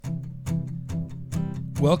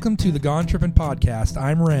Welcome to the Gone Trippin' Podcast.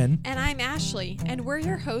 I'm Ren. And I'm Ashley, and we're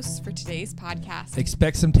your hosts for today's podcast.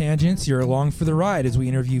 Expect some tangents. You're along for the ride as we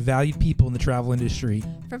interview valued people in the travel industry.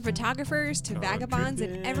 From photographers to vagabonds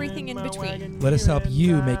and everything in between. Let us help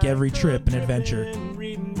you make every trip an adventure.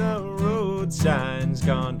 Reading the road signs,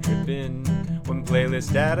 gone tripping, one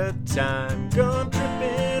playlist at a time. Gone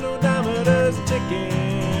tripping, odometer's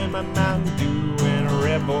ticking, my Mountain Dew and a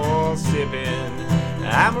Red Bull sipping.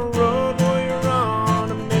 I'm a road warrior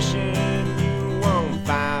on a mission. You won't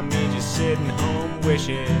find me just sitting home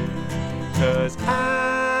wishing, 'cause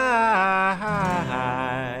I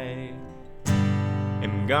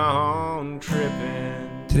am gone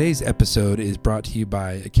tripping. Today's episode is brought to you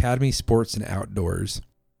by Academy Sports and Outdoors.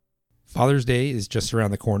 Father's Day is just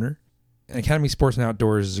around the corner, and Academy Sports and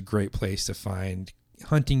Outdoors is a great place to find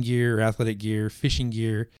hunting gear, athletic gear, fishing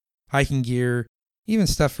gear, hiking gear, even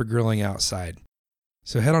stuff for grilling outside.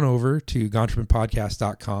 So head on over to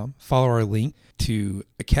GoneTrippinPodcast.com, follow our link to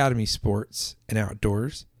Academy Sports and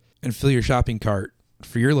Outdoors, and fill your shopping cart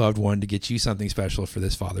for your loved one to get you something special for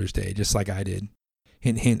this Father's Day, just like I did.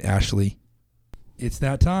 Hint, hint, Ashley. It's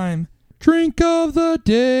that time. Drink of the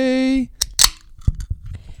day.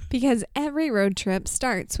 Because every road trip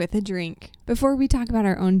starts with a drink. Before we talk about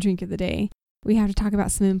our own drink of the day, we have to talk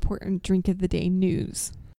about some important drink of the day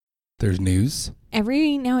news. There's news.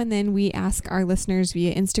 Every now and then we ask our listeners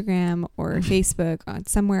via Instagram or Facebook,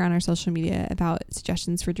 somewhere on our social media, about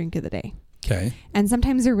suggestions for drink of the day. Okay. And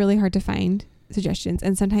sometimes they're really hard to find suggestions,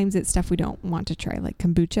 and sometimes it's stuff we don't want to try, like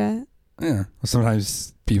kombucha. Yeah. Well,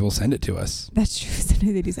 sometimes people send it to us. That's true.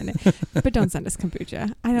 Sometimes they do send it. But don't send us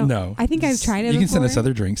kombucha. I don't know. No. I think I've tried it You can before. send us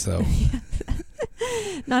other drinks, though.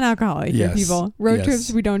 Non-alcoholic Yes. people. Road Yes.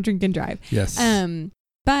 trips, we don't drink and drive. Yes.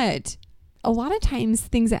 But a lot of times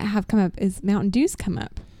things that have come up is Mountain Dew's come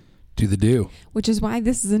up, Do the do. which is why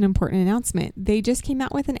this is an important announcement. They just came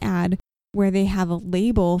out with an ad where they have a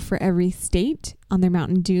label for every state on their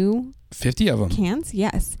Mountain Dew 50 of them. cans.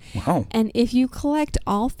 Yes. Wow. And if you collect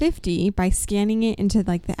all 50 by scanning it into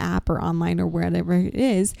like the app or online or wherever it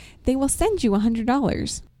is, they will send you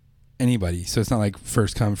 $100. Anybody. So it's not like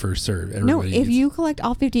first come, first serve. No, Everybody if gets- you collect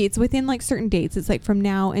all 50, it's within like certain dates. It's like from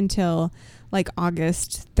now until like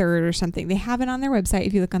August 3rd or something. They have it on their website.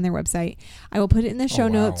 If you look on their website, I will put it in the show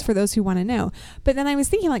wow. notes for those who want to know. But then I was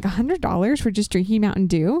thinking like $100 for just drinking Mountain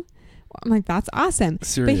Dew. I'm like, that's awesome.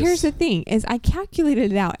 Serious. But here's the thing is I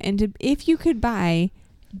calculated it out. And if you could buy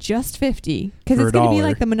just 50, because For it's going to be $1.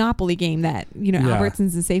 like the Monopoly game that, you know, Yeah.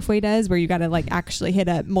 Albertsons and Safeway does, where you got to like actually hit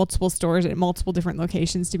up multiple stores at multiple different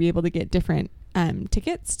locations to be able to get different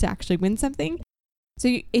tickets to actually win something.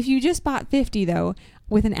 So if you just bought 50 though,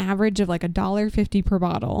 with an average of like $1.50 per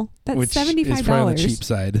bottle, that's which $75. is probably on the cheap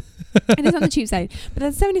side. It is on the cheap side, but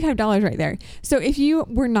that's $75 right there. So if you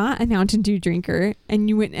were not a Mountain Dew drinker and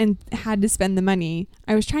you went and had to spend the money,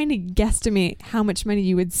 I was trying to guesstimate how much money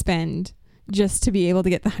you would spend just to be able to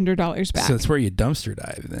get the $100 back. So that's where you dumpster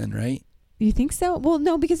dive then, right? You think so? Well,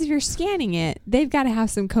 no, because if you're scanning it, they've got to have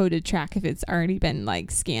some code to track if it's already been like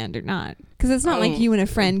scanned or not. Because it's not like you and a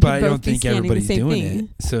friend But could I both don't be think scanning everybody's the same doing thing.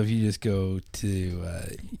 it. So if you just go to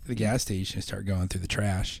the gas station and start going through the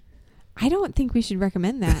trash. I don't think we should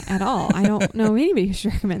recommend that at all. I don't know anybody who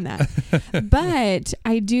should recommend that. But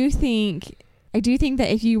I do think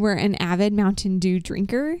that if you were an avid Mountain Dew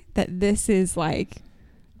drinker, that this is like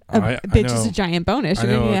just a giant bonus.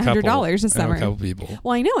 You're going to get $100 this I know summer. a couple people.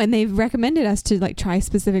 Well, I know, and they've recommended us to like try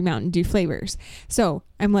specific Mountain Dew flavors. So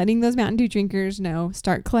I'm letting those Mountain Dew drinkers know,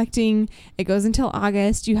 start collecting. It goes until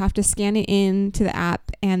August. You have to scan it in to the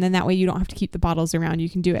app, and then that way you don't have to keep the bottles around. You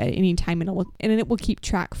can do it at any time, and it will keep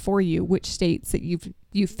track for you which states that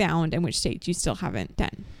you've found and which states you still haven't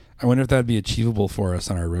done. I wonder if that would be achievable for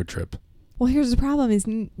us on our road trip. Well, here's the problem: is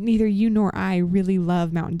neither you nor I really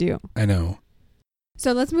love Mountain Dew. I know.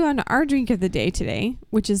 So let's move on to our drink of the day today,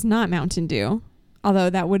 which is not Mountain Dew. Although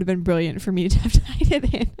that would have been brilliant for me to have tied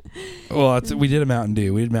it in. Well, we did a Mountain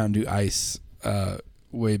Dew. We did Mountain Dew Ice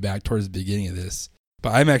way back towards the beginning of this.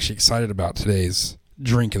 But I'm actually excited about today's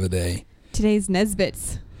drink of the day. Today's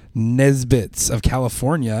Nesbits. Nesbits of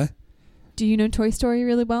California. Do you know Toy Story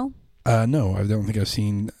really well? No, I don't think I've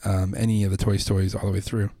seen any of the Toy Stories all the way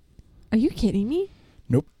through. Are you kidding me?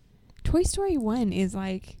 Nope. Toy Story 1 is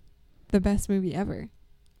like the best movie ever.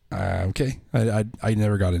 Okay. I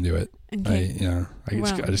never got into it. Okay.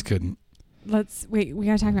 I just couldn't. Let's wait. We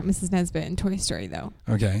got to talk about Mrs. Nesbit and Toy Story though.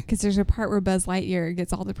 Okay. Because there's a part where Buzz Lightyear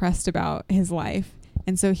gets all depressed about his life.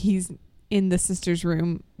 And so he's in the sister's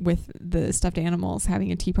room with the stuffed animals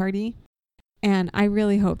having a tea party. And I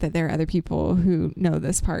really hope that there are other people who know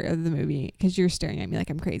this part of the movie, because you're staring at me like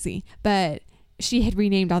I'm crazy. But she had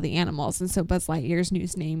renamed all the animals, and so Buzz Lightyear's new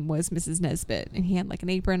name was Mrs. Nesbit, and he had like an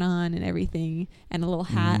apron on and everything, and a little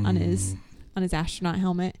hat on his astronaut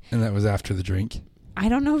helmet. And that was after the drink. I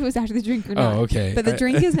don't know if it was after the drink or not. Oh, okay. But the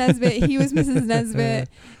drink is Nesbit. He was Mrs. Nesbit,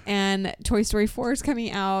 and Toy Story 4 is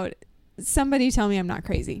coming out. Somebody tell me I'm not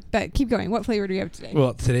crazy. But keep going. What flavor do we have today?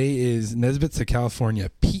 Well, today is Nesbit's of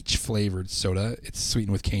California peach flavored soda. It's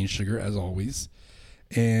sweetened with cane sugar, as always.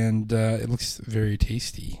 And it looks very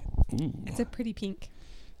tasty. Ooh. It's a pretty pink.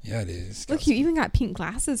 Yeah, it is. Look, you even got pink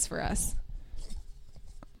glasses for us.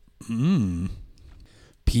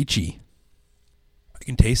 Peachy. I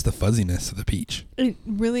can taste the fuzziness of the peach. It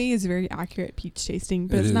really is very accurate peach tasting,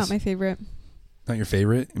 but It it's not is. my favorite. Not your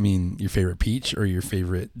favorite? I mean, your favorite peach or your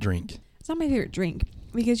favorite drink? It's not my favorite drink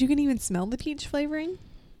because you can even smell the peach flavoring.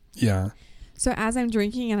 Yeah. So as I'm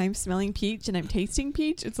drinking and I'm smelling peach and I'm tasting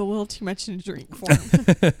peach, it's a little too much in drink form.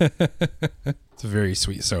 It's a very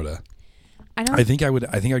sweet soda. I think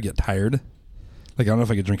I'd get tired. Like, I don't know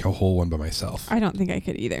if I could drink a whole one by myself. I don't think I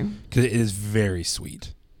could either. Because it is very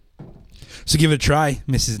sweet. So give it a try,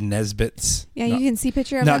 Mrs. Nesbit's. Yeah, you can see a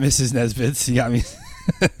picture of Not it. Mrs. Nesbit's. You got me.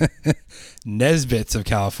 Nesbit's of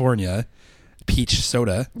California. Peach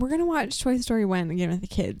soda. We're going to watch Toy Story 1 again with the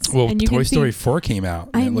kids. Well, and you Toy can see Story 4 came out.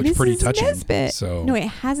 And it I'm looked pretty Mrs. touching. Nesbit. So. No, it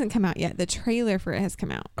hasn't come out yet. The trailer for it has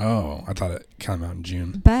come out. Oh, I thought it came out in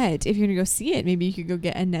June. But if you're going to go see it, maybe you could go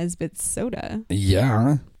get a Nesbit soda.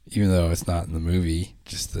 Yeah. Even though it's not in the movie,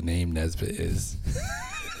 just the name Nesbit is.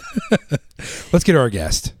 Let's get to our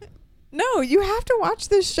guest. No, you have to watch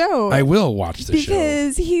this show. I will watch the show.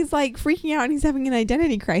 Because he's like freaking out and he's having an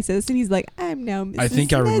identity crisis and he's like, I'm now Mrs. I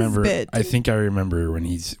think I remember. Nesbit. I think I remember when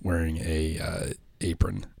he's wearing a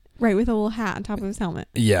apron. Right, with a little hat on top of his helmet.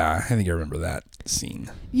 Yeah, I think I remember that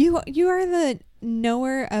scene. You are the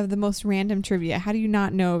knower of the most random trivia. How do you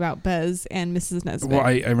not know about Buzz and Mrs. Nesbit? Well,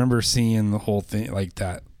 I remember seeing the whole thing like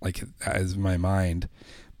that, like as my mind,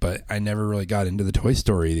 but I never really got into the Toy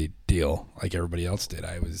Story deal like everybody else did.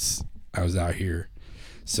 I was out here,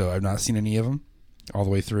 so I've not seen any of them all the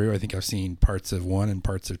way through. I think I've seen parts of 1 and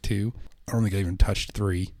parts of 2. I don't think I even touched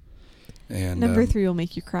 3. And number 3 will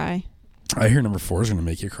make you cry. I hear number 4 is going to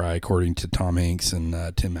make you cry, according to Tom Hanks and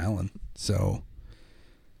Tim Allen. So,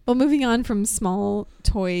 well, moving on from small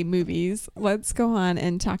toy movies, let's go on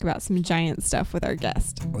and talk about some giant stuff with our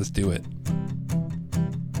guest. let's do it.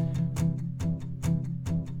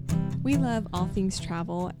 We love all things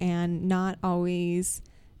travel and not always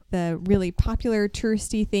the really popular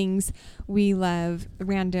touristy things. We love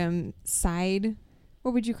random side,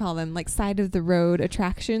 what would you call them? Like side of the road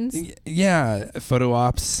attractions? Yeah, photo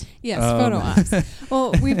ops. Yes, photo ops.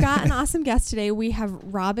 Well, we've got an awesome guest today. We have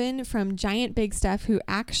Robin from Giant Big Stuff, who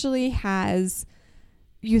actually has,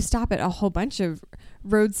 you stop at a whole bunch of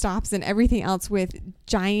road stops and everything else with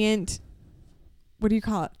giant, what do you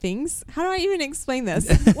call it? Things? How do I even explain this?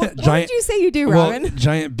 What would you say you do, Robin? Well,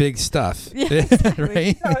 giant big stuff. Yeah,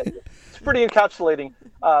 exactly. Right? It's pretty encapsulating.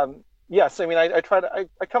 Yes, I mean, I try to,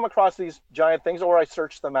 I come across these giant things, or I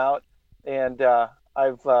search them out, and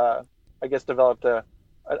I've, I guess, developed an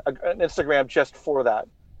Instagram just for that.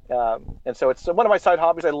 And so it's one of my side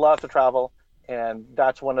hobbies. I love to travel, and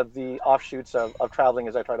that's one of the offshoots of traveling,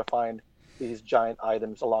 is I try to find these giant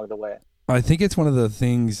items along the way. I think it's one of the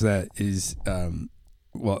things that is,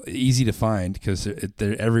 easy to find because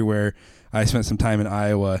they're everywhere. I spent some time in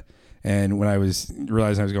Iowa, and when I was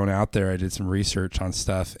realizing I was going out there, I did some research on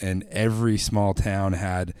stuff, and every small town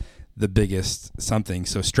had the biggest something.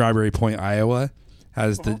 So Strawberry Point, Iowa,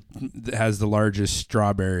 has the largest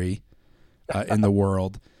strawberry in the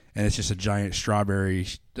world, and it's just a giant strawberry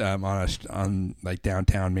on like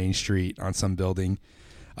downtown Main Street on some building.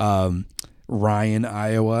 Ryan,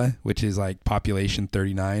 Iowa, which is like population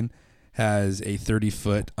 39, has a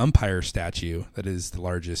 30-foot umpire statue that is the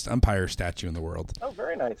largest umpire statue in the world. Oh,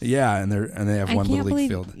 very nice. Yeah, and they have one little league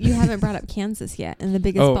field. You haven't brought up Kansas yet and the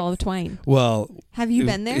biggest ball of twine. Well, have you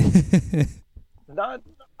been there?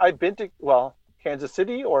 I've been to Kansas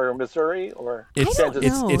City or Missouri or Kansas.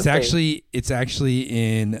 It's actually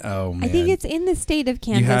in I think it's in the state of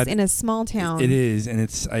Kansas in a small town. It is, and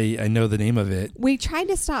I know the name of it. We tried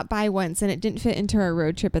to stop by once and it didn't fit into our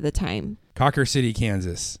road trip at the time. Cocker City,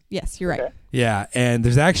 Kansas. Yes, you're right. Okay. Yeah, and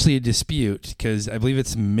there's actually a dispute because I believe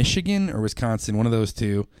it's Michigan or Wisconsin, one of those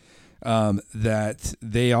two, that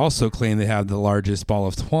they also claim they have the largest ball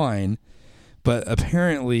of twine, but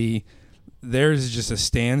apparently theirs is just a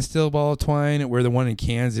standstill ball of twine, where the one in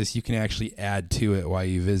Kansas, you can actually add to it while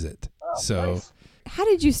you visit. Oh, so nice. How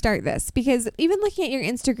did you start this? Because even looking at your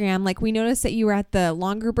Instagram, like we noticed that you were at the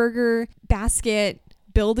Longer Burger Basket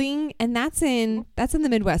building, and that's in the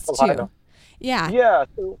Midwest Ohio. too. Yeah. Yeah.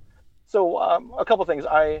 So a couple things.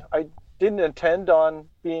 I didn't intend on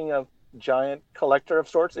being a giant collector of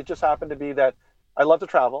sorts. It just happened to be that I love to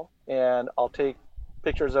travel, and I'll take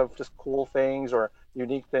pictures of just cool things or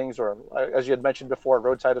unique things, or as you had mentioned before,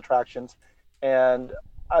 roadside attractions. And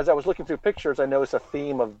as I was looking through pictures, I noticed a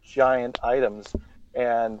theme of giant items,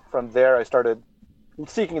 and from there I started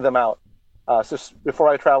seeking them out. Before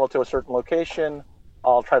I travel to a certain location,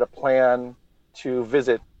 I'll try to plan to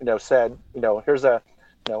visit. Said, here's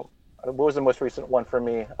what was the most recent one for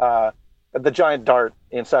me? The giant dart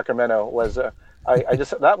in Sacramento was. I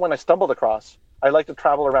just that one I stumbled across. I like to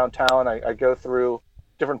travel around town. I go through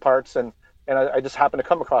different parts, and I just happened to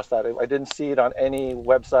come across that. I didn't see it on any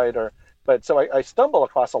website but so I stumble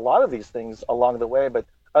across a lot of these things along the way, but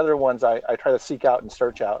other ones I try to seek out and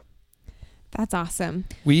search out. That's awesome.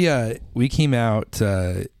 We came out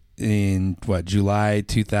in July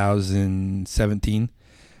 2017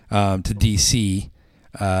 to DC.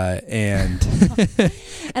 And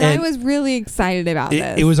I was really excited about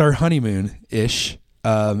this. It was our honeymoon ish.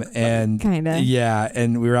 And kinda. Yeah.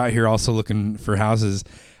 And we were out here also looking for houses.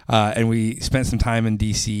 And we spent some time in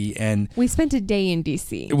DC, and we spent a day in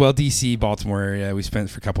DC. Well, DC, Baltimore area, we spent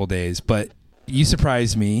for a couple of days, but you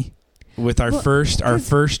surprised me with our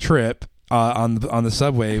first trip on the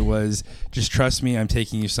subway was just trust me, I'm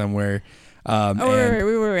taking you somewhere.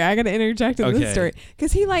 Wait. I gotta interject in this story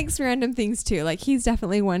because he likes random things too. Like, he's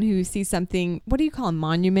definitely one who sees something. What do you call a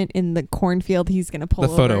monument in the cornfield? He's gonna pull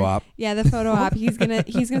the photo op. Yeah, the photo op. He's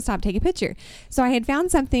gonna stop, take a picture. So I had found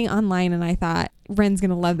something online, and I thought Ren's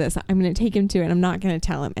gonna love this. I'm gonna take him to it. I'm not gonna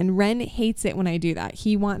tell him. And Ren hates it when I do that.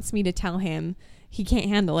 He wants me to tell him. He can't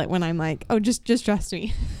handle it when I'm like, oh, just trust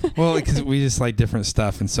me. Well, because we just like different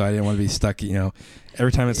stuff, and so I didn't want to be stuck.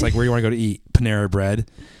 Every time it's like, where do you want to go to eat? Panera Bread.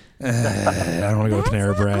 I don't want to go to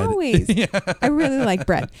Panera Bread. Always. Yeah. I really like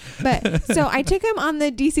bread. But so I took him on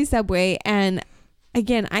the DC subway, and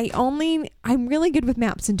again, I'm really good with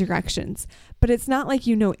maps and directions, but it's not like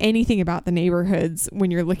you know anything about the neighborhoods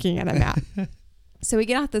when you're looking at a map. So we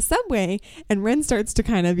get off the subway, and Ren starts to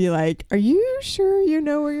kind of be like, "Are you sure you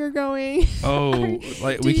know where you're going?" Oh,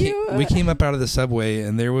 we came up out of the subway,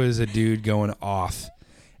 and there was a dude going off,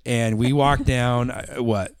 and we walked down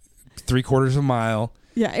 3/4 of a mile.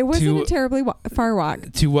 Yeah, it wasn't a terribly far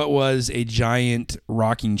walk to what was a giant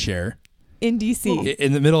rocking chair in DC,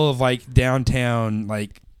 in the middle of downtown.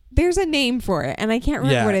 There's a name for it, and I can't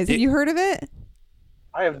remember what it is. Have you heard of it?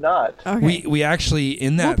 I have not. Okay. We actually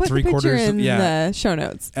in that we'll put 3/4 the picture in the show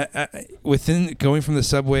notes. Within going from the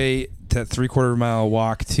subway to 3/4 mile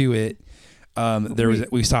walk to it,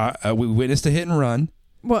 we witnessed a hit and run.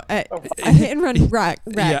 Well, a hit and run wreck.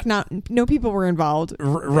 Yeah. No people were involved,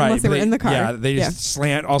 right? Unless they were in the car. Yeah, they just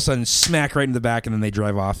slant all of a sudden, smack right in the back, and then they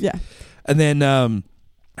drive off. Yeah, and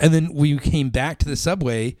then we came back to the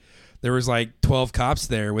subway. There was 12 cops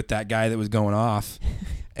there with that guy that was going off,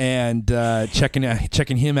 and checking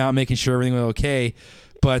him out, making sure everything was okay.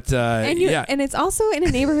 But and it's also in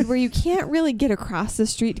a neighborhood where you can't really get across the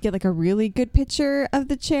street to get a really good picture of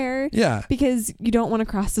the chair. Yeah, because you don't want to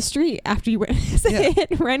cross the street after you witness a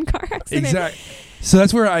hit and run car accident. Exactly. So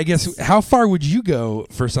that's where I guess. How far would you go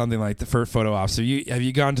for something like the first photo op? So have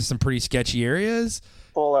you gone to some pretty sketchy areas?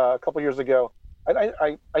 Well, a couple years ago,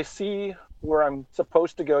 I see where I'm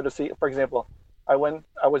supposed to go to see. For example, I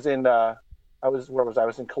was in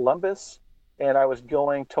Columbus, and I was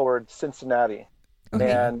going towards Cincinnati. Okay.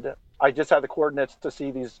 And I just had the coordinates to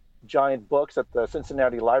see these giant books at the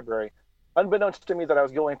Cincinnati Library. Unbeknownst to me that I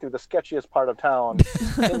was going through the sketchiest part of town.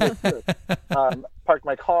 Parked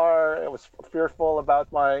my car. I was fearful about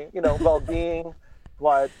my, well-being.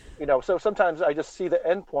 But, so sometimes I just see the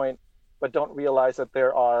end point, but don't realize that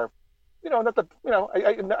there are,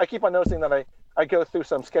 I keep on noticing that I go through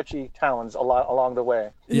some sketchy towns a lot along the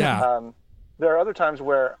way. Yeah. There are other times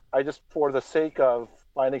where I just, for the sake of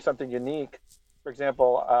finding something unique, for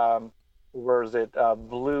example, where is it?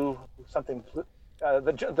 The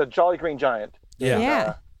Jolly Green Giant.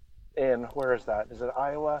 Yeah. And where is that? Is it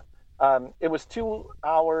Iowa? It was 2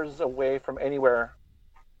 hours away from anywhere.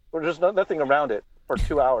 There's nothing around it for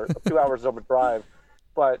 2 hours. 2 hours of a drive,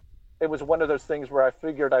 but it was one of those things where I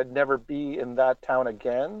figured I'd never be in that town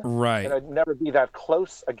again. Right. And I'd never be that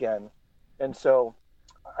close again. And so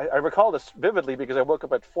I recall this vividly because I woke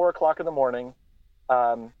up at 4:00 in the morning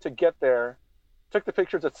to get there. Took the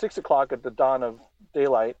pictures at 6:00 at the dawn of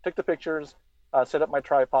daylight. Took the pictures, set up my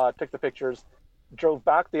tripod, took the pictures, drove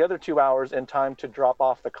back the other 2 hours in time to drop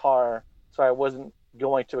off the car, so I wasn't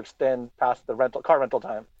going to extend past the car rental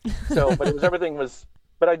time. So, but it was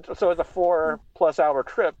so it was a 4+ hour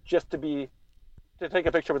trip just to take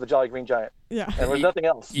a picture with the Jolly Green Giant. Yeah, and there was nothing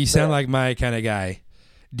else. You sound like my kind of guy.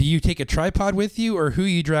 Do you take a tripod with you, or who are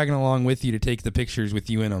you dragging along with you to take the pictures with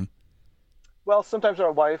you in them? Well, sometimes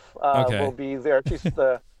our wife Okay. will be there. She's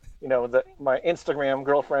my Instagram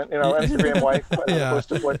girlfriend, Instagram wife, as Yeah. opposed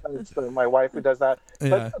to boyfriend. It's my wife who does that.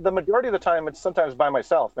 Yeah. But the majority of the time, it's sometimes by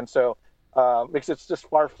myself, and so because it's just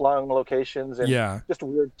far-flung locations and Yeah. just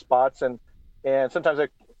weird spots, and sometimes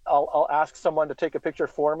I'll ask someone to take a picture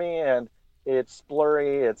for me, and it's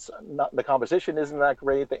blurry. It's not, the composition isn't that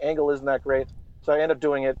great. The angle isn't that great. So I end up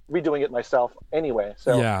redoing it myself anyway.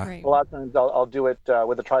 So Yeah. Right. a lot of times I'll do it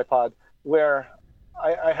with a tripod where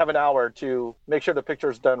I have an hour to make sure the picture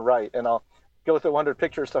is done right, and I'll go through 100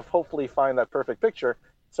 pictures to hopefully find that perfect picture.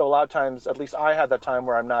 So a lot of times, at least I had that time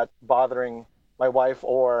where I'm not bothering my wife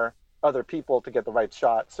or other people to get the right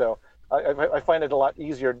shot. So I find it a lot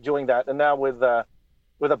easier doing that. And now with a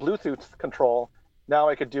Bluetooth control, now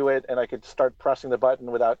I could do it, and I could start pressing the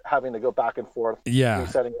button without having to go back and forth. Yeah.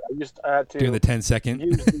 Resetting it. I had to Doing the 10-second.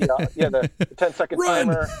 use the 10-second Run!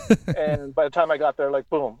 timer, and by the time I got there, like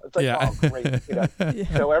boom, it's like, Yeah. oh great.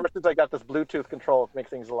 Yeah. So ever since I got this Bluetooth control, it makes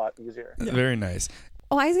things a lot easier. Very nice.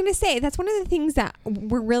 Well, I was going to say that's one of the things that I'm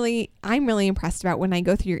really impressed about when I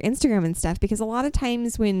go through your Instagram and stuff, because a lot of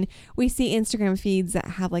times when we see Instagram feeds that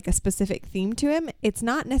have like a specific theme to them, it's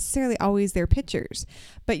not necessarily always their pictures,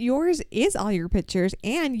 but yours is all your pictures,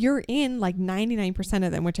 and you're in like 99%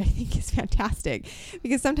 of them, which I think is fantastic,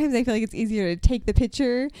 because sometimes I feel like it's easier to take the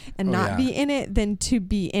picture and Oh, not yeah. be in it than to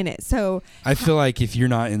be in it. So I feel like if you're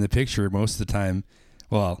not in the picture most of the time,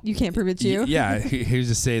 well, you can't prove it's you. yeah, who's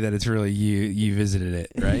to say that it's really you visited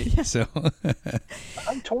it, right? Yeah. So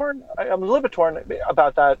I'm torn. I'm a little bit torn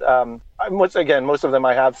about that. Most of them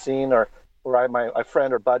I have seen, or my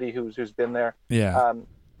friend or buddy who's been there. yeah.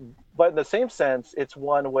 But in the same sense, it's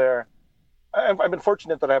one where I've been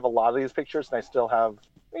fortunate that I have a lot of these pictures, and I still have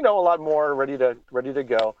a lot more ready to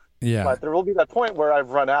go. Yeah. But there will be that point where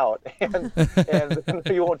I've run out, and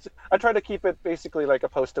you won't. I try to keep it basically like a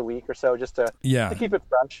post a week or so, just to Yeah. keep it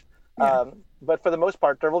fresh. Yeah. But for the most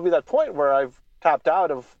part, there will be that point where I've tapped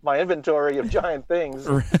out of my inventory of giant things.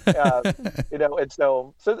 And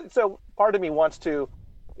so part of me wants to,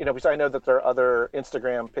 because I know that there are other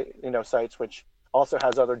Instagram, sites which also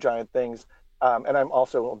has other giant things, and I'm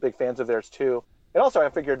also big fans of theirs too. And also, I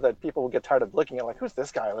figured that people would get tired of looking at like, who's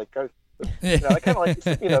this guy? Like, I kind of like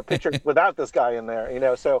pictures without this guy in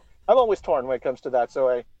there. So I'm always torn when it comes to that. So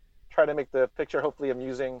I try to make the picture hopefully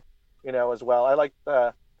amusing, as well. I like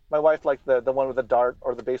my wife liked the one with the dart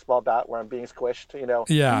or the baseball bat where I'm being squished.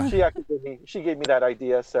 Yeah. She actually gave me that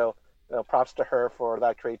idea. So props to her for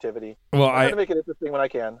that creativity. Well, I try to make it interesting when I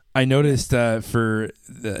can. I noticed for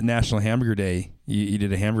the National Hamburger Day, you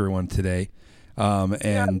did a hamburger one today,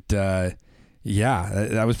 that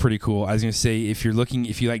was pretty cool. I was gonna say if you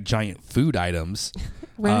like giant food items,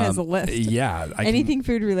 Ren has a list. Yeah, Anything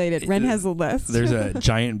food related, Ren has a list. There's a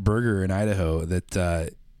giant burger in Idaho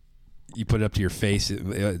that you put it up to your face.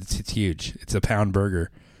 It's huge. It's a pound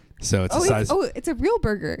burger, so it's the size. It's a real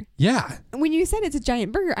burger. Yeah. When you said it's a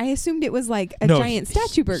giant burger, I assumed it was like a giant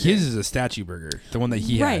statue burger. His is a statue burger, the one that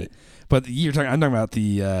he Right. had. But I'm talking about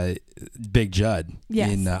the Big Judd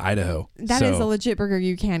Yes. in Idaho. That is a legit burger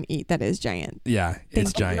you can eat. That is giant. Yeah,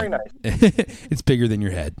 it's Thank Very giant. nice. It's bigger than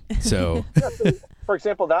your head. So Yeah, so, for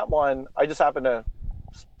example, that one I just happened to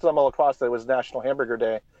stumble across that it was National Hamburger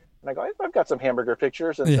Day, and I go, I've got some hamburger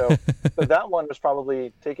pictures, and so that one was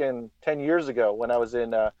probably taken 10 years ago when I was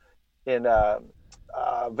in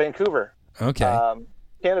Vancouver, okay.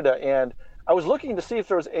 Canada, and I was looking to see if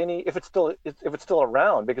there was if it's still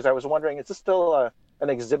around, because I was wondering, is this still an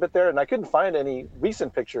exhibit there? And I couldn't find any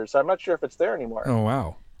recent pictures, so I'm not sure if it's there anymore. Oh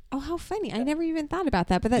wow. Oh, how funny. I never even thought about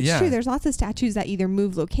that, but that's Yeah. true. There's lots of statues that either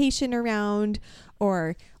move location around,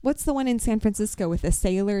 or what's the one in San Francisco with the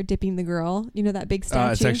sailor dipping the girl? You know that big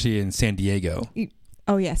statue? It's actually in San Diego.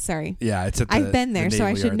 Oh, yes, sorry. Yeah, it's at I've been there, the so I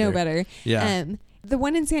Naval should Yard know there. better. Yeah. The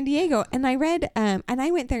one in San Diego, and I read, and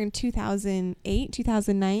I went there in 2008,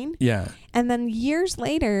 2009, Yeah. and then years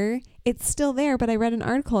later, it's still there, but I read an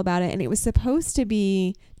article about it, and it was supposed to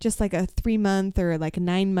be just like a 3-month or like a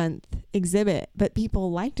 9-month exhibit, but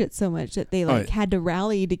people liked it so much that they had to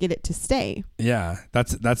rally to get it to stay. Yeah.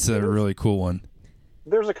 That's a really cool one.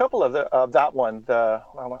 There's a couple of that one.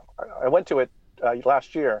 I went to it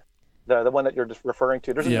last year. The one that you're just referring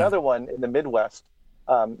to. There's another one in the Midwest.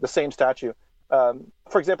 The same statue.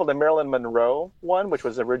 For example, the Marilyn Monroe one, which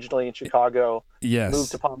was originally in Chicago, Yes.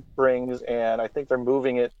 moved to Palm Springs, and I think they're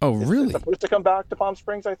moving it. Oh, really? It's supposed to come back to Palm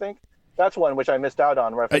Springs, I think. That's one which I missed out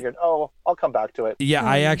on, where I figured, I'll come back to it. Yeah,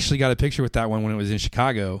 I actually got a picture with that one when it was in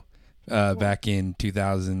Chicago back in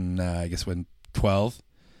 2000, I guess when 12.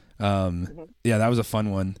 Yeah, that was a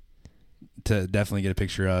fun one to definitely get a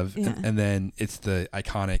picture of. Yeah. And then it's the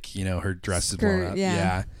iconic, her dress is blown Skirt, up.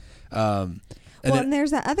 yeah. And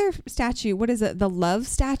there's that other statue. What is it? The love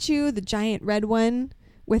statue, the giant red one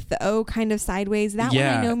with the O kind of sideways. That one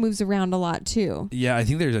I know moves around a lot too. Yeah, I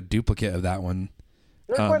think there's a duplicate of that one.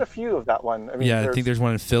 There's quite a few of that one. I mean, I think there's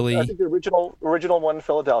one in Philly. I think the original one in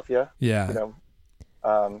Philadelphia. Yeah.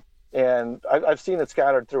 And I've seen it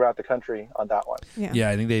scattered throughout the country on that one. Yeah,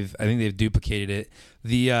 I think they've duplicated it.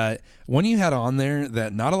 The one you had on there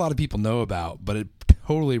that not a lot of people know about, but it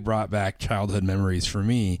totally brought back childhood memories for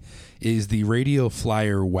me, is the Radio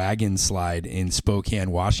Flyer wagon slide in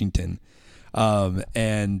Spokane, Washington.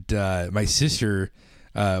 And my sister,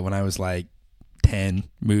 when I was like 10,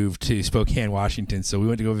 moved to Spokane, Washington, so we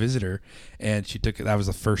went to go visit her, and that was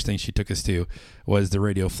the first thing she took us to, was the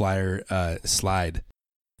Radio Flyer slide.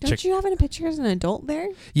 Don't you have any pictures as an adult there?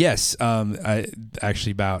 Yes. I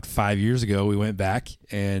actually, about 5 years ago, we went back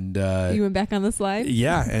and you went back on the slide?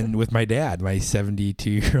 Yeah, and with my dad, my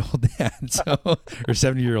 72-year-old dad, or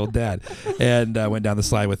 70-year-old dad, and went down the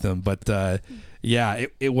slide with him. But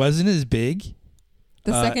it wasn't as big.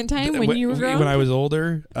 The second time when you were grown? When I was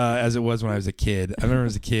older, as it was when I was a kid. I remember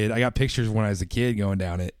as a kid, I got pictures when I was a kid going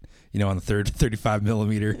down it, on the 35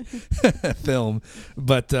 millimeter film.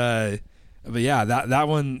 But yeah, that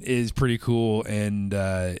one is pretty cool, and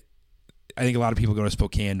I think a lot of people go to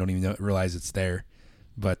Spokane don't even realize it's there.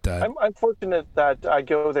 But I'm fortunate that I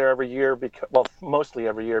go there every year mostly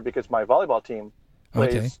every year, because my volleyball team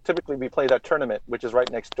plays. Okay. Typically, we play that tournament, which is right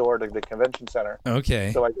next door to the convention center.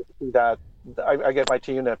 Okay. So I get to see that. I get my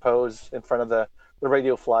team to pose in front of the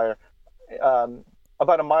Radio Flyer.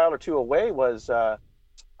 About a mile or two away was a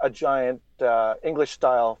giant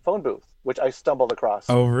English-style phone booth, which I stumbled across.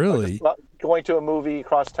 Oh, really? Going to a movie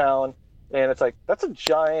across town, and it's like, that's a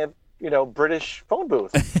giant, British phone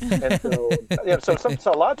booth. And so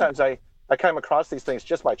a lot of times I come across these things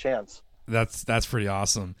just by chance. That's pretty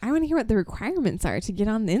awesome. I want to hear what the requirements are to get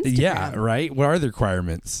on the Instagram. Yeah, right? What are the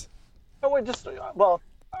requirements? Oh,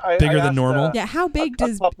 bigger than normal? Yeah, how big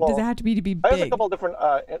does it have to be big? I have a couple of different.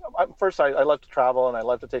 First, I love to travel, and I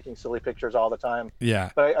love to taking silly pictures all the time. Yeah.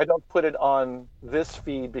 But I don't put it on this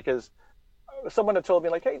feed because someone had told me,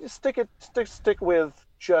 like, hey, just stick with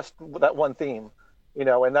just that one theme,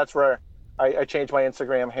 and that's where I changed my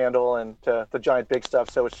Instagram handle and to the giant big stuff,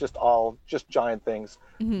 so it's just giant things.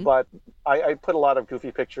 Mm-hmm. But I put a lot of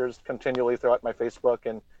goofy pictures continually throughout my Facebook,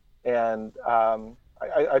 and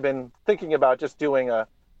I've been thinking about just doing a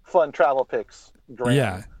fun travel pics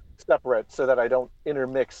separate, so that I don't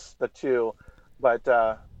intermix the two. But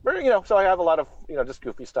so I have a lot of just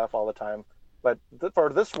goofy stuff all the time. But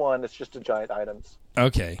for this one, it's just giant items.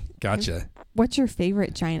 Okay, gotcha. What's your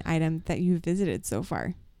favorite giant item that you've visited so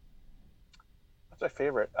far? What's my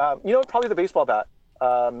favorite? Probably the baseball bat,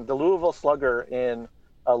 the Louisville Slugger in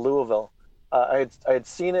Louisville. I had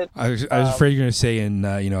seen it. I was afraid you're going to say in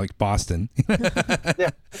like Boston.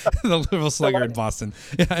 Yeah. The Louisville Slugger in Boston.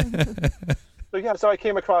 So I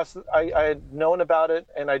came across. I had known about it,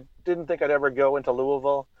 and I didn't think I'd ever go into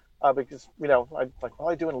Louisville because I'm like, what do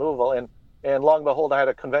I do in Louisville? And long and behold, I had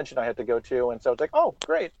a convention I had to go to, and so it's like, oh,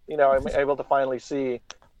 great! I'm able to finally see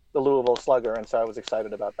the Louisville Slugger, and so I was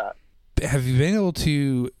excited about that. Have you been able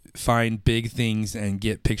to find big things and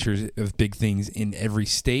get pictures of big things in every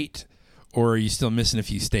state? Or are you still missing a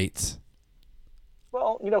few states?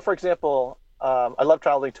 Well, for example, I love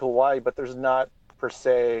traveling to Hawaii, but there's not per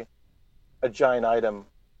se a giant item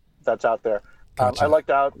that's out there. Gotcha. I lucked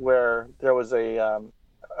out where there was a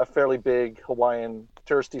fairly big Hawaiian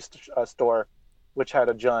touristy store, which had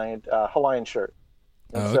a giant Hawaiian shirt.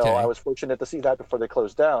 And so I was fortunate to see that before they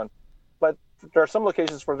closed down. But there are some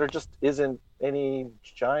locations where there just isn't any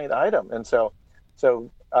giant item. And so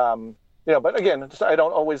but again,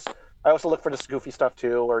 I also look for just goofy stuff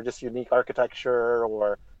too, or just unique architecture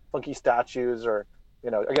or funky statues, or,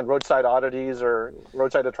 again, roadside oddities or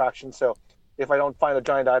roadside attractions. So if I don't find a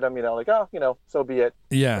giant item, so be it.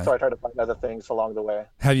 Yeah. So I try to find other things along the way.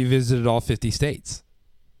 Have you visited all 50 states?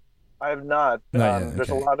 I have not. There's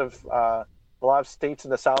a lot of states in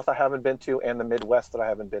the South I haven't been to, and the Midwest that I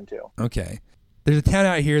haven't been to. Okay. There's a town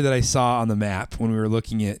out here that I saw on the map when we were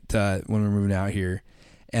looking at when we were moving out here,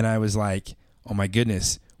 and I was like, oh my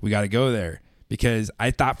goodness, we got to go there, because I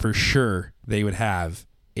thought for sure they would have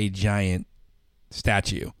a giant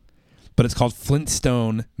statue, but it's called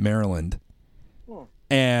Flintstone, Maryland.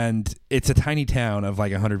 And it's a tiny town of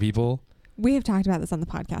like 100 people. We have talked about this on the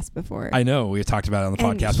podcast before. I know we have talked about it on the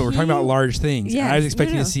podcast, but we're talking about large things. Yes, I was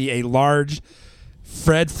expecting to see a large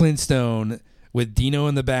Fred Flintstone with Dino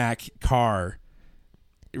in the back car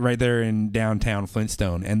right there in downtown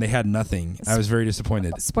Flintstone, and they had nothing. I was very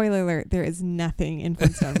disappointed. Spoiler alert, there is nothing in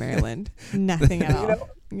Flintstone, Maryland. Nothing at all.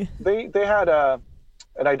 They had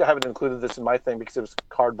and I haven't included this in my thing because it was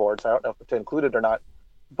cardboard, so I don't know if to include it or not.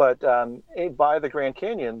 But by the Grand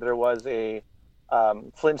Canyon, there was a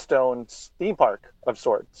Flintstones theme park of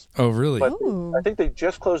sorts. Oh, really? But I think they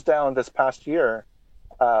just closed down this past year.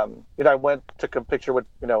 I went, took a picture with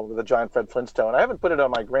the giant Fred Flintstone. I haven't put it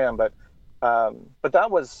on my gram, but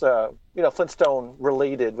that was Flintstone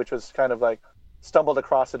related, which was kind of like stumbled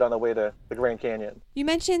across it on the way to the Grand Canyon. You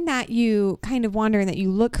mentioned that you kind of wander and that you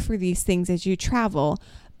look for these things as you travel,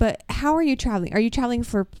 but how are you traveling? Are you traveling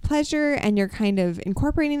for pleasure and you're kind of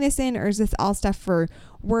incorporating this in, or is this all stuff for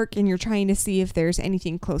work and you're trying to see if there's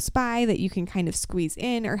anything close by that you can kind of squeeze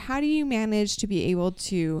in, or how do you manage to be able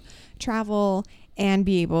to travel and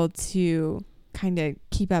be able to kind of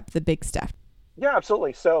keep up the big stuff? Yeah,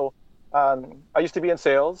 absolutely. So I used to be in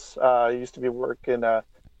sales. I used to be working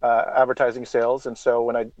advertising sales. And so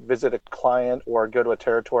when I visit a client or go to a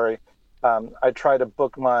territory, I try to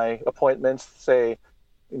book my appointments, say,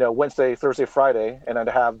 Wednesday, Thursday, Friday, and I'd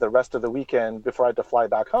have the rest of the weekend before I had to fly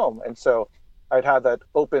back home. And so I'd have that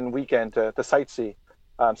open weekend to sightsee.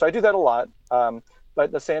 So I do that a lot. But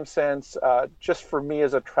in the same sense, just for me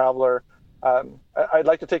as a traveler, I'd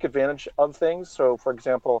like to take advantage of things. So, for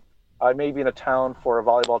example, I may be in a town for a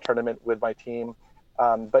volleyball tournament with my team,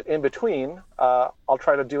 but in between, I'll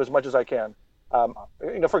try to do as much as I can.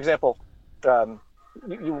 For example,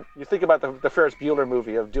 you think about the Ferris Bueller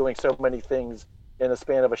movie of doing so many things in the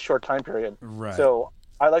span of a short time period. Right. So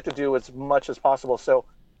I like to do as much as possible. So,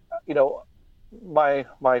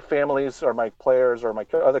 my families or my players or my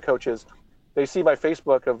other coaches, they see my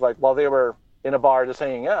Facebook of like, while they were in a bar just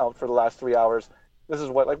hanging out for the last 3 hours, this is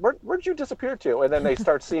what, like, where'd you disappear to? And then they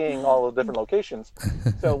start seeing all the different locations.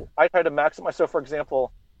 So I try to maximize. So for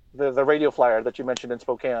example, the radio flyer that you mentioned in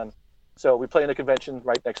Spokane. So we play in a convention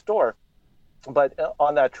right next door. But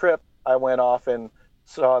on that trip, I went off and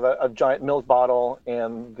saw a giant milk bottle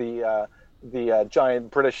and the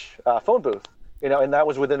giant British phone booth, and that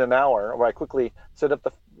was within an hour, where I quickly set up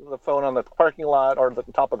the phone on the parking lot or the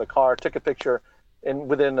top of the car, took a picture, and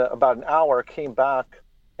within about an hour came back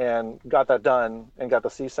and got that done and got to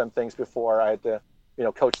see some things before I had to,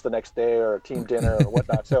 coach the next day or a team dinner or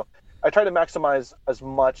whatnot. So I try to maximize as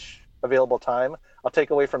much available time. I'll take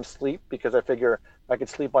away from sleep because I figure I could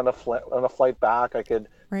sleep on a flight back. I could,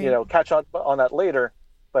 Right. Catch on that later.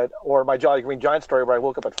 Or my Jolly Green Giant story where I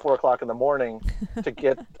woke up at 4:00 in the morning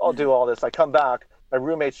I'll do all this. I come back, my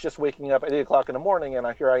roommate's just waking up at 8:00 in the morning, and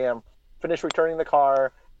here I am, finished returning the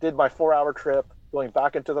car, did my 4-hour trip, going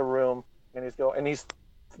back into the room, and he's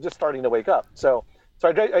just starting to wake up. So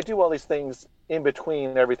I do all these things in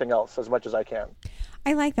between everything else as much as I can.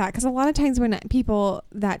 I like that because a lot of times when people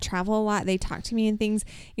that travel a lot, they talk to me and things,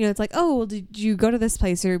 it's like, oh, well, did you go to this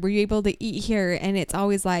place or were you able to eat here? And it's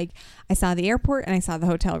always like, I saw the airport and I saw the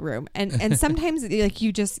hotel room. And sometimes like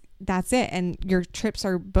that's it. And your trips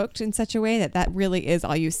are booked in such a way that really is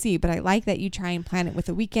all you see. But I like that you try and plan it with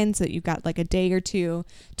a weekend so that you've got like a day or two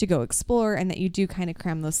to go explore and that you do kind of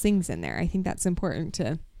cram those things in there. I think that's important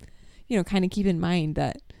to, kind of keep in mind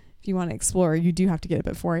that if you want to explore, you do have to get up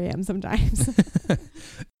at 4 a.m. sometimes.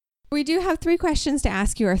 We do have 3 questions to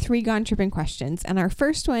ask you, our 3 Gone Tripping questions. And our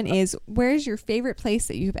first one is, where's your favorite place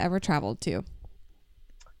that you've ever traveled to?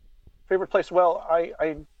 Favorite place? Well,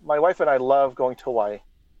 my wife and I love going to Hawaii.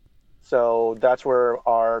 So that's our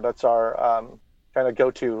kind of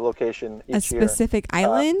go-to location each year. A specific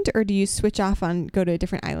island, or do you switch off and go to a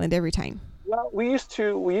different island every time? Well, we used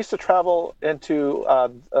to travel into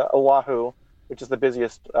Oahu, which is the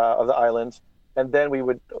busiest of the islands. And then we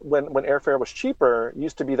would, when airfare was cheaper, it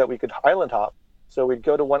used to be that we could island hop. So we'd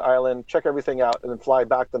go to one island, check everything out, and then fly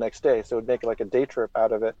back the next day. So it would make like a day trip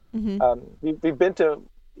out of it. Mm-hmm. We've been to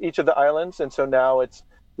each of the islands, and so now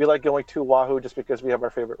we like going to Oahu just because we have our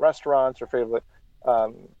favorite restaurants, our favorite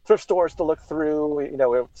thrift stores to look through.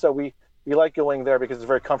 So we like going there because it's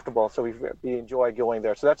very comfortable. So we enjoy going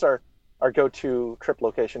there. So that's our go-to trip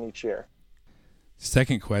location each year.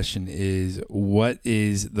 Second question is, what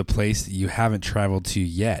is the place that you haven't traveled to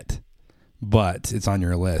yet, but it's on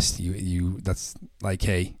your list? You that's like,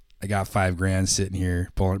 hey, I got $5,000 sitting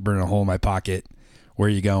here, burning a hole in my pocket. Where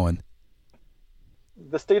are you going?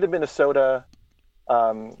 The state of Minnesota,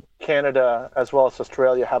 Canada, as well as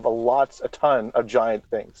Australia have a ton of giant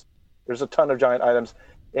things. There's a ton of giant items.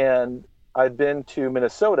 And I've been to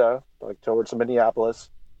Minnesota, like towards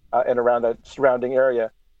Minneapolis and around that surrounding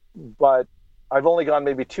area, but I've only gone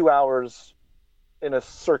maybe 2 hours in a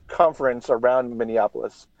circumference around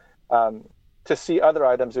Minneapolis. to see other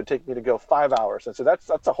items, it would take me to go 5 hours. And so that's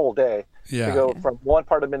a whole day to Yeah. go from one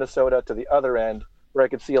part of Minnesota to the other end where I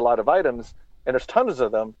could see a lot of items, and there's tons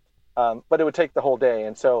of them, but it would take the whole day.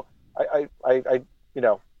 And so I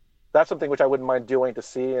that's something which I wouldn't mind doing to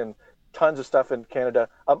see, and tons of stuff in Canada,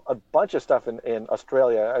 a bunch of stuff in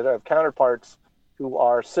Australia. I have counterparts who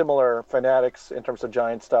are similar fanatics in terms of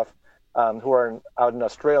giant stuff, who are out in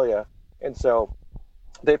Australia. And so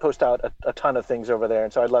they post out a ton of things over there.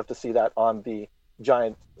 And so I'd love to see that on the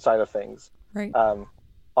giant side of things. Right.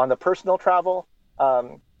 On the personal travel,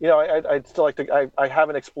 I'd still like to, I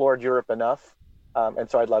haven't explored Europe enough. And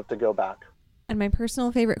so I'd love to go back. And my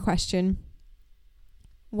personal favorite question,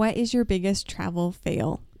 what is your biggest travel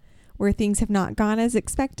fail? Where things have not gone as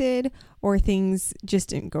expected, or things just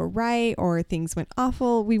didn't go right, or things went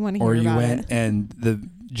awful? We want to hear Or you about went it. and the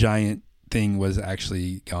giant thing was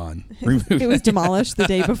actually gone. Removed. It was demolished the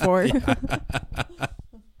day before.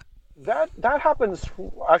 That happens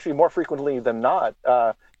actually more frequently than not.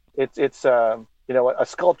 It's a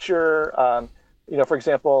sculpture. For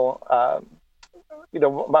example,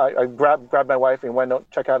 I grabbed my wife and went to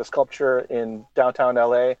check out a sculpture in downtown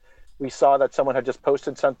LA. We saw that someone had just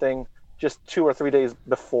posted something just 2 or 3 days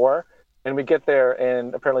before, and we get there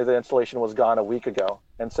and apparently the installation was gone a week ago.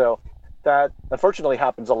 And so that unfortunately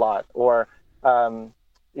happens a lot. Or I'm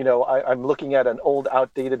looking at an old,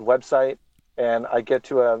 outdated website, and I get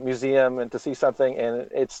to a museum and to see something, and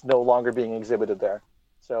it's no longer being exhibited there.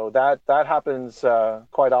 So that happens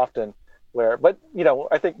quite often. But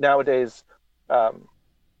I think nowadays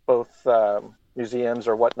both museums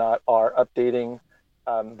or whatnot are updating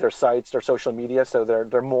their sites, their social media, so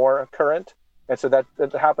they're more current, and so that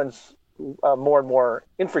happens more and more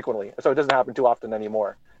infrequently. So it doesn't happen too often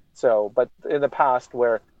anymore. So, but in the past,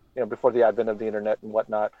 where before the advent of the internet and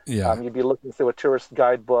whatnot, you'd be looking through a tourist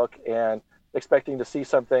guidebook and expecting to see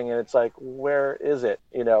something, and it's like, where is it?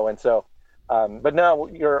 And so, but now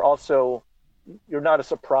you're not as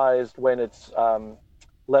surprised when it's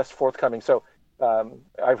less forthcoming. So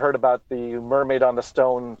I've heard about the Mermaid on the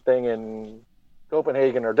Stone thing in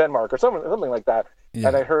Copenhagen or Denmark or something like that. Yeah.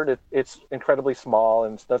 And I heard it's incredibly small,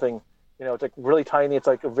 and it's nothing, it's like really tiny. It's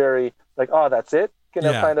like a very oh, that's it,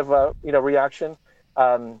 kind of reaction.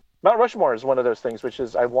 Mount Rushmore is one of those things, which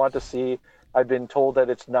is I want to see. I've been told that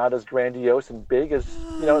it's not as grandiose and big as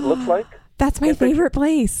it looks like. That's my favorite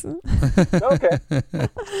place. Okay.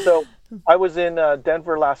 So I was in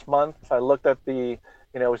Denver last month. I looked at the,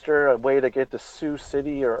 is there a way to get to Sioux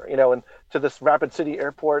City or, and to this Rapid City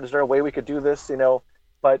Airport? Is there a way we could do this?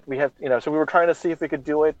 But we have, so we were trying to see if we could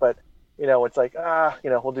do it, but, it's like,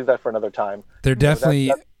 we'll do that for another time. They're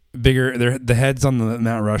definitely bigger. The heads on the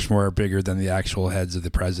Mount Rushmore are bigger than the actual heads of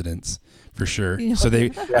the presidents. For sure. So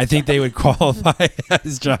I think they would qualify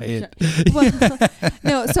as giant.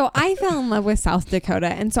 No, so I fell in love with South Dakota.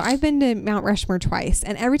 And so I've been to Mount Rushmore twice.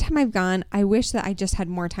 And every time I've gone, I wish that I just had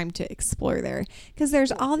more time to explore there. Because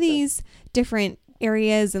there's all these different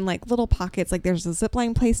areas and little pockets. There's a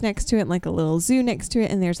zipline place next to it, and a little zoo next to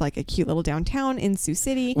it. And there's a cute little downtown in Sioux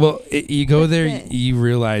City. Well, you go there, you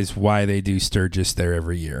realize why they do Sturgis there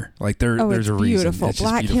every year. There's a reason. Beautiful.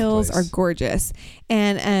 Black Hills are gorgeous.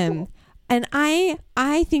 And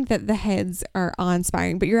I think that the heads are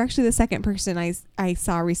awe-inspiring, but you're actually the second person I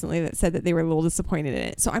saw recently that said that they were a little disappointed in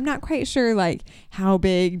it. So I'm not quite sure how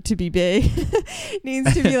big to be big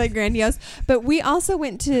needs to be grandiose. But we also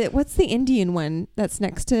went to, what's the Indian one that's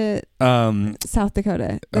next to South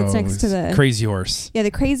Dakota? That's next to the Crazy Horse. Yeah,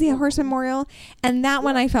 the Crazy Horse Memorial. And that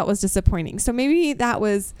one I felt was disappointing. So maybe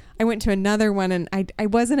I went to another one, and I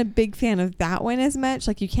wasn't a big fan of that one as much.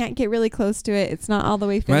 You can't get really close to it. It's not all the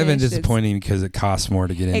way finished. Might have been disappointing because it costs more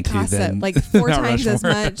to get into. It costs than 4 times as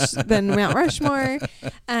much than Mount Rushmore.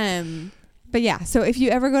 But yeah, so if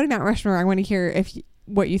you ever go to Mount Rushmore, I want to hear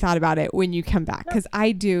what you thought about it when you come back, because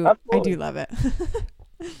I do love it.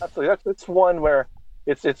 Absolutely, that's one where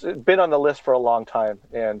it's been on the list for a long time,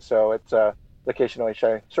 and so it's a vacation which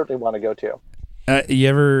I certainly want to go to. You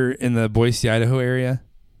ever in the Boise, Idaho area?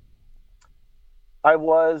 I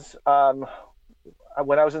was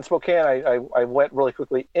when I was in Spokane. I went really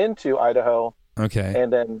quickly into Idaho. Okay.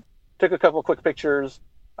 And then took a couple quick pictures.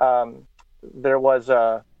 There was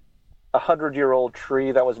a 100-year-old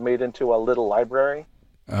tree that was made into a little library.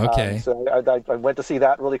 Okay. So I went to see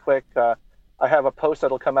that really quick. I have a post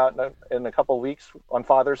that'll come out in a couple of weeks on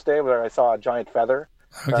Father's Day where I saw a giant feather.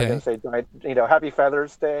 Okay. I'm going to say giant, Happy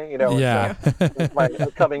Feathers Day. Yeah. It's my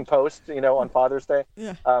upcoming post, on Father's Day.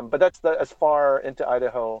 Yeah. But that's as far into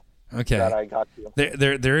Idaho that I got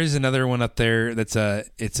to. There is another one up there that's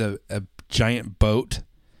it's a giant boat,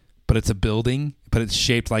 but it's a building, but it's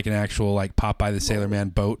shaped like an actual Popeye the Sailor Man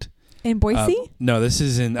boat. In Boise? No, this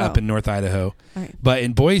is up in North Idaho. Okay. But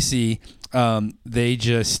in Boise, they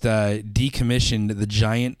just decommissioned the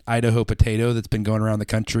giant Idaho potato that's been going around the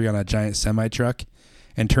country on a giant semi truck,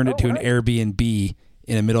 and turned it to an Airbnb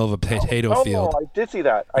in the middle of a potato field. I did see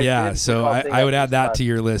that. So I would add that to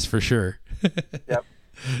your list for sure. Yep.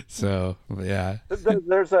 So yeah.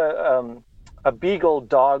 There's a Beagle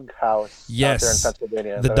dog house out there in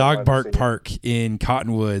Pennsylvania. The Dog Bark Park in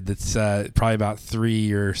Cottonwood that's probably about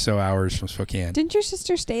 3 or so hours from Spokane. Didn't your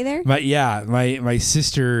sister stay there? My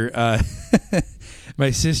sister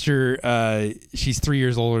my sister she's 3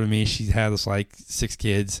 years older than me. She has like 6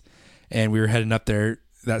 kids, and we were heading up there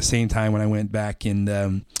that same time when I went back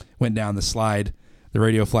and went down the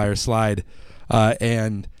Radio Flyer slide,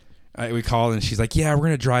 and we called, and she's like, yeah, we're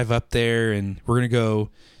gonna drive up there, and we're gonna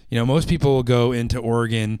go. Most people will go into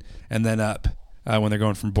Oregon and then up when they're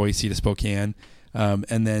going from Boise to Spokane.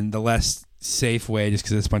 And then the less safe way, just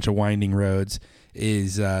because it's a bunch of winding roads,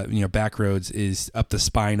 is, back roads, is up the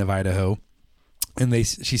spine of Idaho. And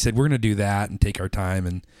she said, we're going to do that and take our time,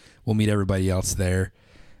 and we'll meet everybody else there.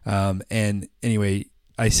 And anyway,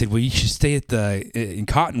 I said, well, you should stay in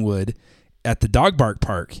Cottonwood at the Dog Bark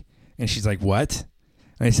Park. And she's like, what?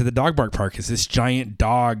 And I said, the Dog Bark Park is this giant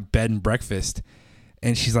dog bed and breakfast.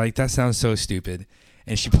 And she's like, that sounds so stupid.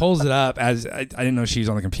 And she pulls it up I didn't know she was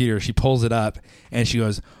on the computer. She pulls it up and she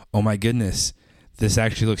goes, oh my goodness, this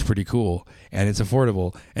actually looks pretty cool and it's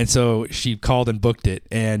affordable. And so she called and booked it.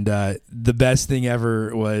 And the best thing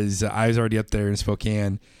ever was I was already up there in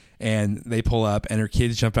Spokane, and they pull up and her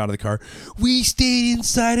kids jump out of the car. We stayed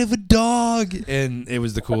inside of a dog. And it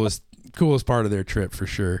was the coolest part of their trip for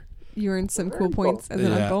sure. You earned some cool points as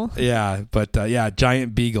an uncle. Yeah. But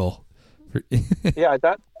giant beagle. Yeah,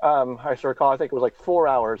 that I still recall. I think it was like 4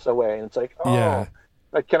 hours away, and it's like,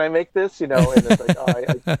 like, can I make this? And it's like, I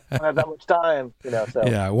don't have that much time. So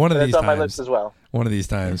yeah, one of these times. It's on my list as well. One of these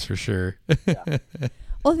times for sure. Yeah.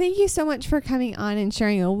 Well, thank you so much for coming on and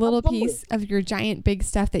sharing a little piece of your giant big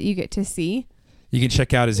stuff that you get to see. You can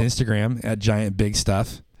check out his Instagram at Giant Big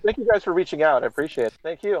Stuff. Thank you guys for reaching out. I appreciate it.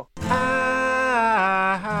 Thank you. I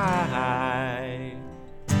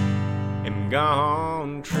am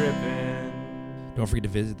gone tripping. Don't forget to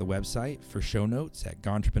visit the website for show notes at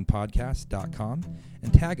gonetrippinpodcast.com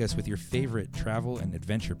and tag us with your favorite travel and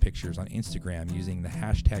adventure pictures on Instagram using the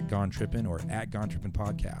hashtag GoneTrippin or at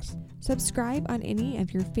GoneTrippinPodcast. Subscribe on any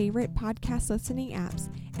of your favorite podcast listening apps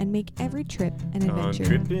and make every trip an adventure.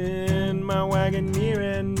 Gone tripping, my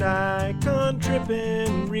Wagoneer and I. Gone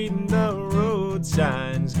tripping, reading the road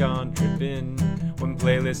signs. Gone tripping, one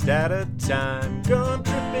playlist at a time. Gone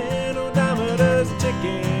tripping, odometer's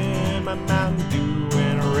ticking. My Mountain Dew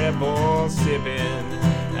and a Red Bull sipping.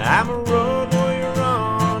 I'm a road warrior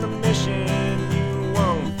on a mission. You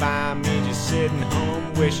won't find me just sitting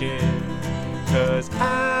home wishing. 'Cause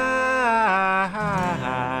I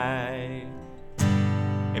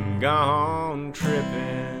am gone